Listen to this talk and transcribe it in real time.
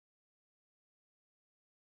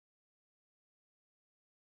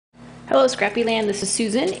Hello Scrappyland, this is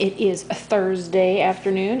Susan. It is a Thursday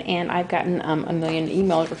afternoon and I've gotten a million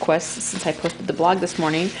email requests since I posted the blog this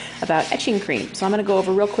morning about etching cream. So I'm going to go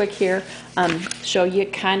over real quick here, show you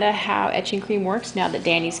kind of how etching cream works now that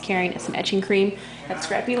Danny's carrying some etching cream at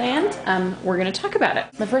Scrappyland. We're going to talk about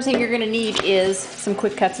it. The first thing you're going to need is some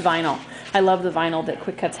QuicKutz vinyl. I love the vinyl that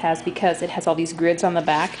QuicKutz has because it has all these grids on the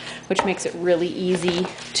back, which makes it really easy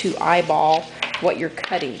to eyeball what you're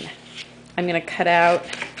cutting. I'm going to cut out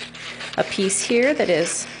a piece here that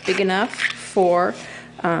is big enough for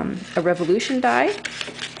a revolution die.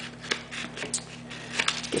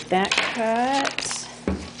 Get that cut.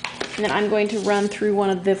 And then I'm going to run through one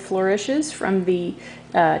of the flourishes from the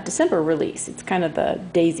December release. It's kind of the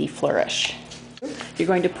daisy flourish. You're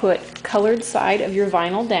going to put colored side of your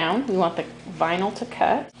vinyl down. We want the vinyl to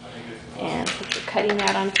cut. And put your cutting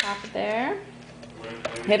mat on top of there.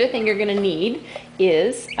 The other thing you're going to need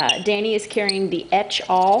is, Danny is carrying the Etch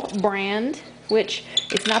brand, which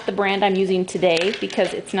is not the brand I'm using today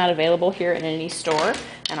because it's not available here in any store,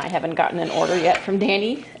 and I haven't gotten an order yet from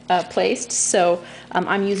Danny placed, so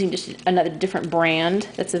I'm using just another different brand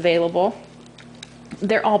that's available.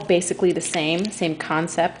 They're all basically the same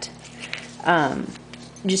concept.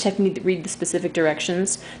 You just have to read the specific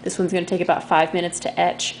directions. This one's going to take about 5 minutes to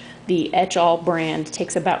etch. The Etch brand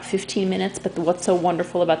takes about 15 minutes, but what's so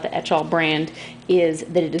wonderful about the Etch brand is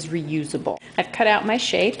that it is reusable. I've cut out my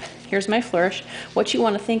shape. Here's my flourish. What you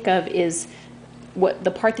want to think of is what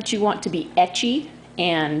the part that you want to be etchy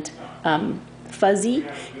and fuzzy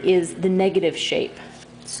is the negative shape.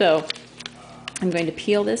 So I'm going to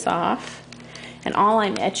peel this off. And all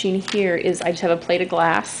I'm etching here is I just have a plate of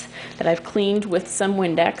glass that I've cleaned with some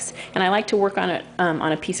Windex, and I like to work on it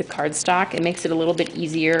on a piece of cardstock. It makes it a little bit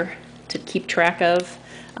easier to keep track of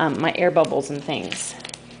my air bubbles and things.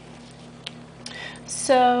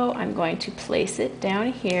 So I'm going to place it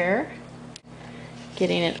down here,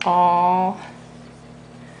 getting it all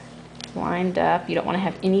lined up. You don't want to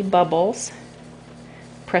have any bubbles.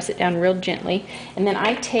 Press it down real gently, and then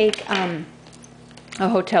I take a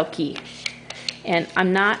hotel key. And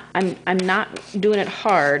I'm not doing it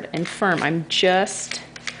hard and firm. I'm just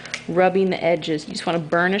rubbing the edges. You just want to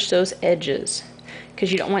burnish those edges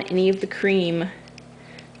because you don't want any of the cream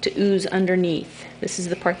to ooze underneath. This is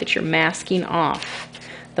the part that you're masking off.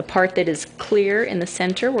 The part that is clear in the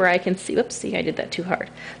center where I can see, whoops, see, I did that too hard.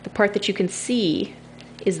 The part that you can see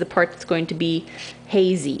is the part that's going to be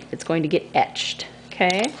hazy. It's going to get etched,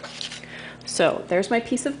 okay? So there's my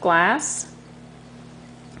piece of glass.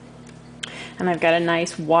 And I've got a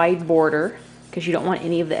nice wide border because you don't want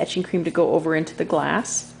any of the etching cream to go over into the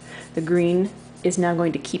glass. The green is now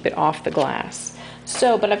going to keep it off the glass.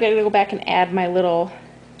 So, but I've got to go back and add my little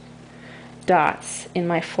dots in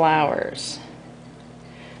my flowers.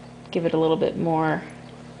 Give it a little bit more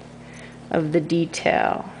of the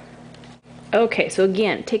detail. Okay, so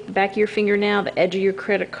again, take the back of your fingernail, the edge of your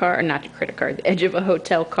credit card, or not your credit card, the edge of a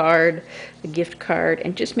hotel card, a gift card,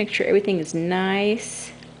 and just make sure everything is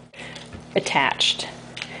nice attached.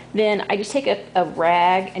 Then I just take a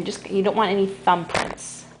rag and just, you don't want any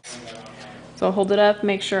thumbprints. So I'll hold it up,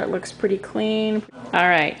 make sure it looks pretty clean. All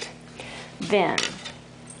right, then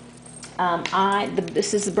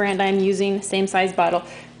this is the brand I'm using, same size bottle.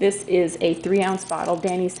 This is a 3-ounce bottle.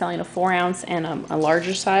 Danny's selling a 4-ounce and a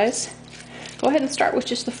larger size. Go ahead and start with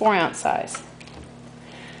just the 4-ounce size.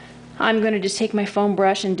 I'm going to just take my foam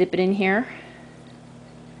brush and dip it in here.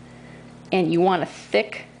 And you want a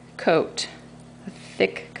thick coat,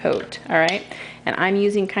 all right? And I'm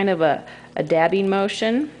using kind of a dabbing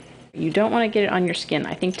motion. You don't want to get it on your skin.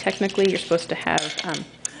 I think technically you're supposed to have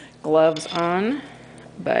gloves on,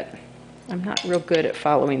 but I'm not real good at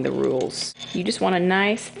following the rules. You just want a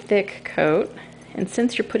nice thick coat, and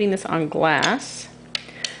since you're putting this on glass,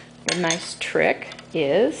 a nice trick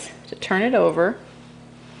is to turn it over,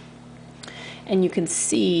 and you can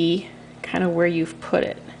see kind of where you've put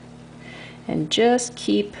it. And just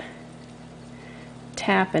keep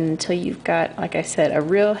tapping until you've got, like I said, a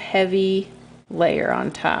real heavy layer on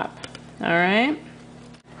top. All right?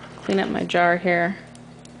 Clean up my jar here.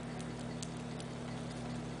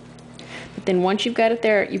 But then once you've got it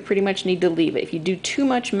there, you pretty much need to leave it. If you do too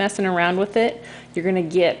much messing around with it, you're going to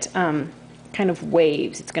get kind of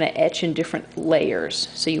waves. It's going to etch in different layers.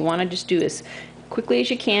 So you want to just do as quickly as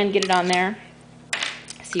you can, get it on there.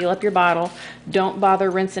 Seal up your bottle. Don't bother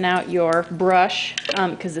rinsing out your brush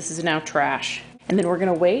because this is now trash. And then we're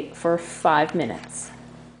going to wait for 5 minutes.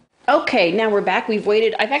 Okay, now we're back.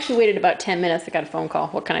 I've actually waited about 10 minutes. I got a phone call.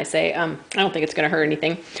 What can I say? I don't think it's going to hurt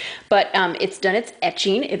anything. But it's done its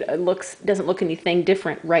etching. It doesn't look anything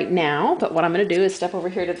different right now. But what I'm going to do is step over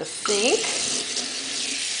here to the sink.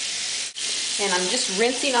 And I'm just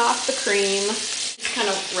rinsing off the cream. It kind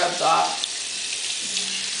of rubs off.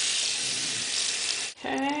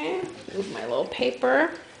 Okay, move my little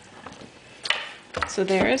paper. So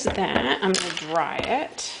there's that. I'm going to dry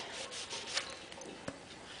it.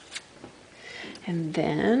 And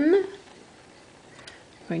then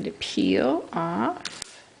I'm going to peel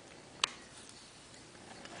off.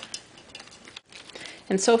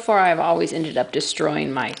 And so far I've always ended up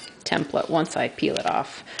destroying my template once I peel it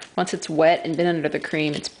off. Once it's wet and been under the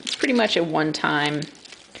cream, it's pretty much a one-time.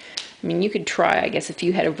 I mean, you could try, I guess, if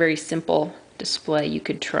you had a very simple display, you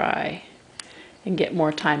could try and get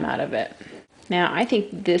more time out of it. Now, I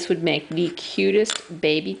think this would make the cutest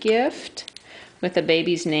baby gift with a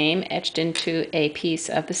baby's name etched into a piece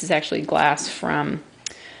of, this is actually glass from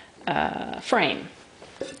frame.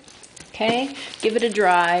 Okay, give it a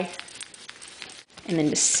dry, and then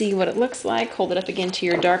to see what it looks like, hold it up again to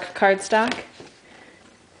your dark cardstock,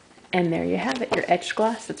 and there you have it, your etched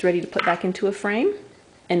glass that's ready to put back into a frame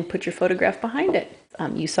and put your photograph behind it.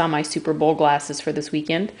 You saw my Super Bowl glasses for this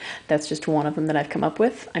weekend. That's just one of them that I've come up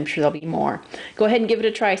with. I'm sure there'll be more. Go ahead and give it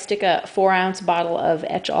a try. Stick a 4-ounce bottle of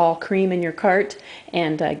Etch All cream in your cart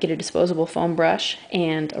and get a disposable foam brush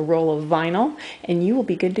and a roll of vinyl, and you will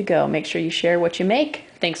be good to go. Make sure you share what you make.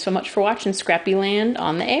 Thanks so much for watching Scrappy Land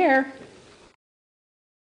on the Air.